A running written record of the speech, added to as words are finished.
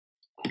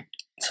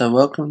So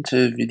welcome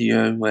to a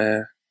video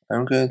where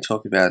I'm going to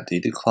talk about the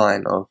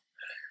decline of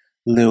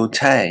Lil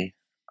Tay.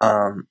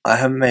 I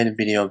haven't made a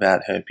video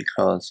about her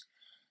because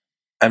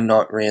I'm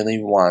not really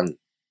one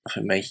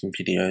for making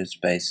videos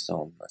based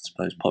on, I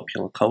suppose,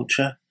 popular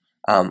culture.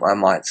 I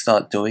might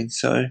start doing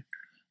so,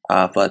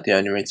 but the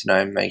only reason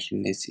I'm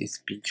making this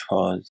is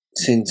because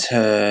since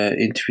her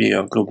interview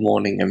on Good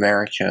Morning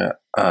America,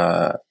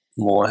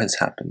 more has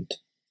happened.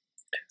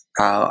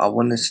 I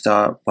want to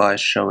start by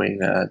showing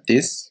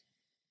this.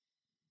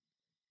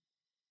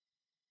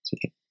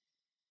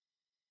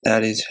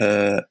 That is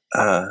her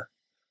to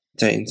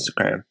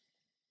Instagram.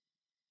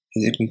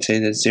 As you can see,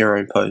 there's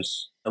 0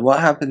 posts. And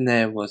what happened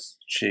there was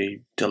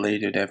she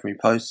deleted every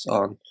post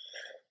on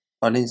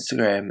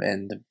Instagram,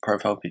 and the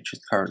profile picture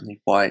is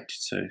currently white,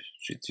 so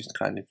she just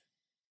kind of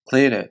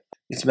cleared it.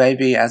 This may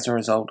be as a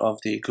result of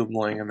the Good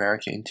Morning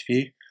America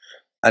interview.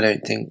 I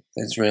don't think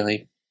there's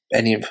really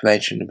any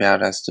information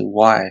about as to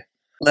why.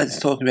 Let's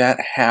talk about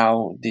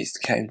how this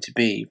came to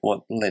be,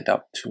 what led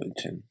up to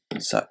it and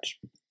such.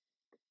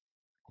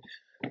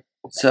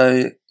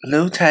 So,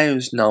 Lil Tay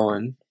was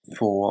known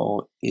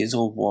for, is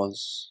or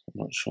was, I'm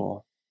not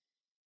sure,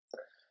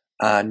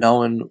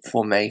 known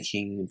for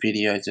making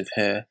videos of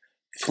her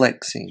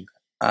flexing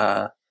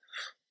about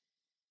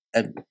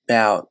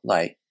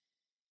like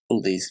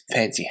all these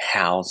fancy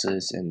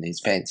houses and these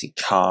fancy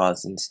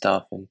cars and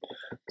stuff, and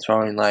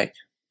throwing like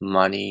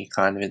money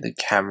kind of at the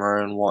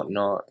camera and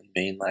whatnot, and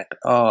being like,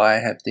 oh, I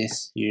have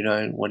this, you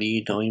don't, what are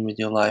you doing with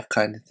your life,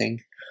 kind of thing.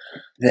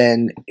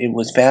 Then it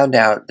was found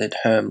out that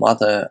her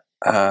mother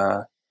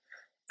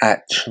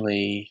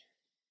actually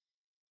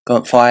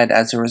got fired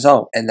as a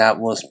result, and that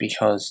was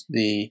because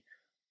the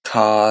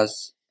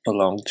cars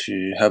belonged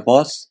to her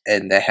boss,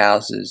 and the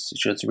houses,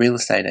 she was a real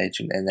estate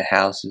agent, and the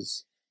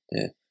houses,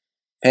 the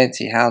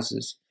fancy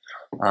houses,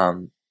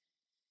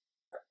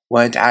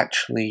 weren't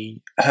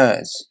actually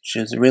hers. She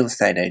was a real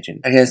estate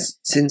agent. I guess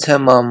since her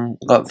mum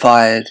got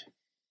fired,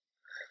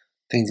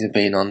 things have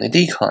been on the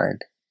decline,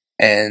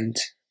 and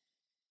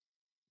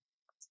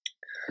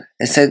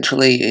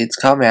essentially it's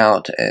come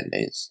out and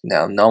it's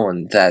now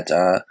known that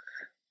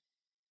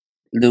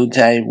Lil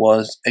Tay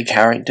was a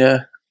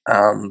character,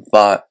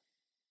 but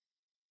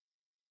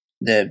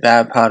the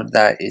bad part of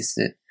that is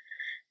that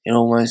it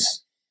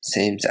almost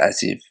seems as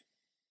if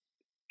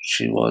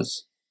she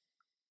was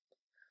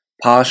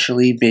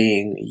partially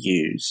being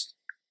used.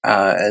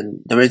 And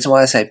the reason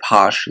why I say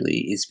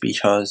partially is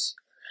because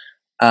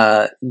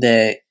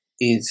there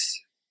is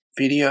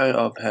video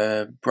of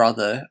her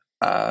brother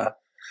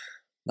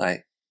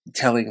like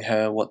telling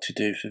her what to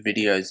do for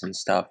videos and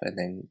stuff, and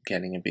then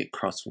getting a bit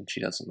cross when she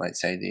doesn't like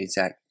say the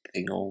exact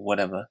thing or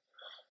whatever.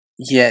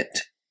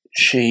 Yet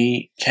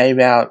she came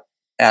out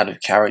of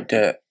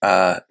character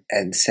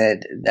and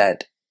said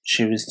that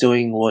she was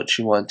doing what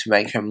she wanted to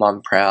make her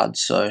mum proud.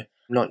 So I'm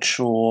not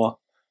sure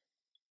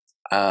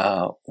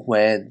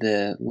where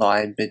the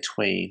line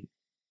between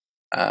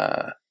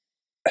her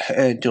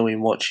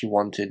doing what she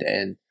wanted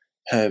and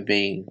her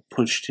being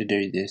pushed to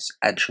do this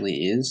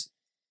actually is.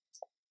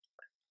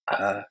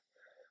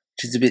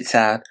 Which is a bit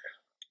sad,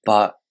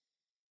 but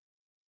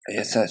I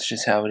guess that's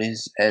just how it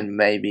is. And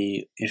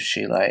maybe if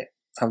she like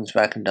comes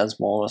back and does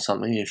more or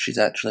something, if she's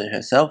actually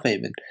herself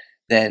even,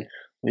 then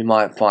we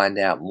might find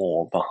out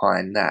more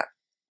behind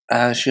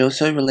that. She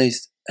also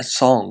released a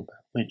song,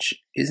 which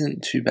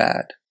isn't too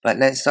bad. But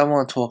next I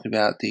want to talk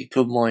about the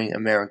Good Morning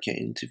America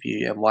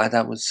interview and why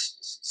that was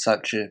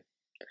such a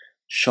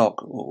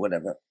shock or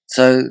whatever.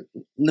 So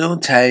Lil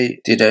Tay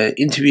did an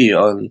interview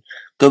on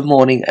Good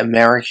Morning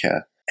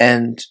America,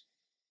 and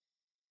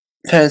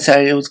fair to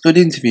say it was a good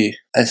interview.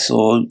 I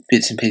saw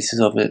bits and pieces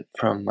of it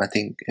from, I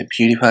think, a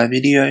PewDiePie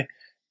video,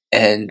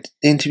 and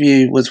the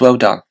interview was well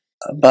done.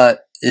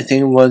 But the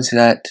thing was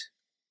that,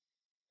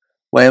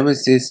 where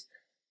was this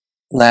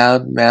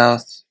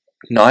loudmouth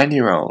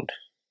 9-year-old?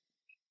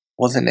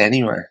 Wasn't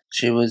anywhere.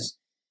 She was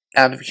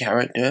out of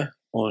character,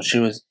 or she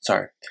was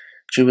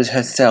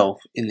herself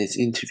in this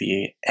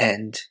interview,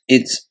 and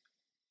it's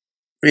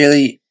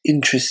really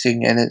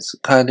interesting, and it's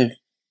kind of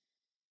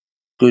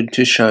good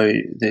to show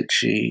that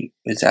she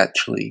is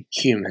actually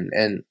human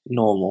and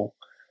normal.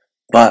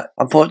 But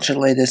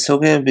unfortunately, there's still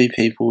going to be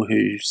people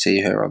who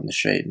see her on the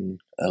street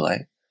and are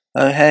like,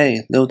 oh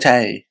hey, Lil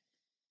Tay,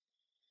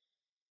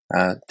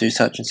 do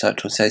such and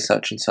such or say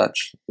such and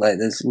such. Like,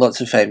 there's lots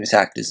of famous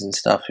actors and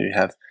stuff who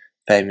have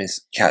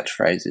famous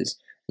catchphrases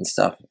and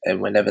stuff,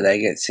 and whenever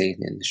they get seen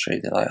in the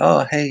street, they're like,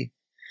 oh hey,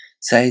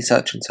 say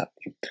such and such.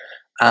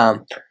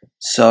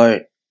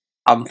 So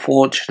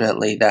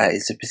unfortunately, that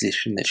is the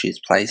position that she's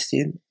placed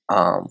in.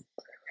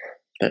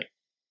 But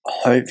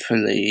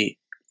hopefully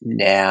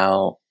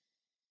now,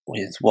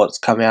 with what's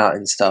come out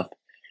and stuff,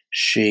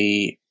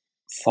 she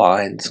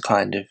finds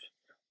kind of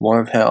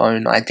more of her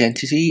own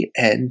identity.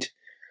 And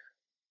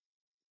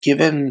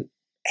given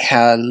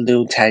how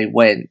Lil Tay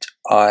went,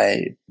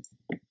 I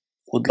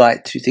would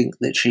like to think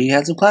that she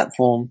has a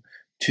platform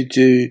to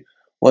do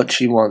what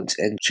she wants,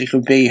 and she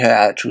could be her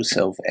actual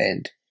self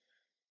and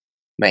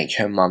make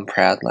her mum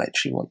proud like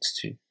she wants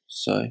to.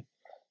 So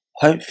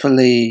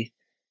hopefully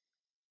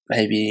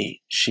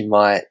maybe she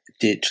might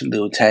ditch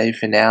Lil Tay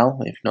for now,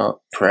 if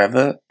not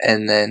forever,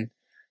 and then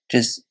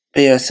just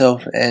be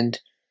herself, and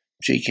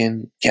she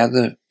can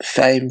gather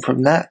fame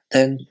from that,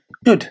 then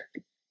good.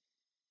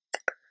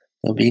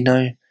 There'll be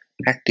no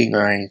acting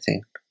or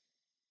anything.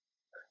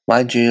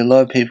 Mind you, a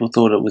lot of people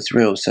thought it was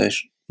real, so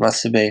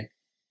must have been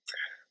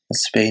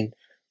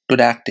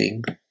good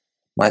acting.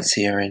 Might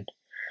see her in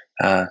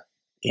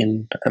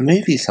a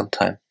movie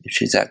sometime if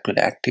she's that good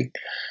at acting.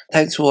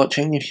 Thanks for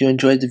watching. If you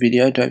enjoyed the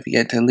video, don't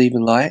forget to leave a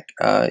like.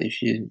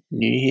 If you're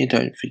new here,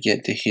 don't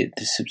forget to hit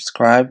the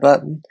subscribe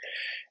button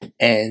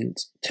and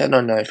turn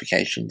on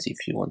notifications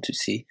if you want to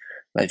see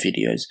my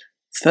videos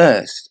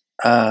first.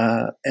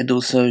 And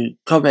also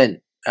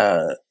comment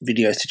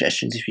video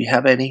suggestions if you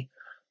have any.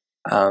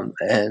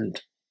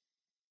 And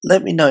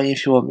let me know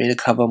if you want me to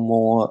cover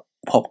more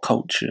pop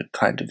culture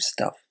kind of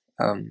stuff.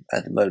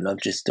 At the moment I'm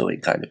just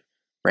doing kind of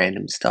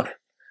random stuff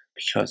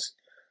because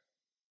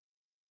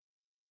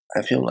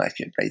I feel like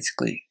it,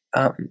 basically.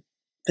 But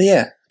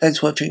yeah, thanks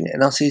for watching,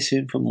 and I'll see you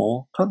soon for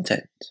more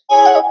content.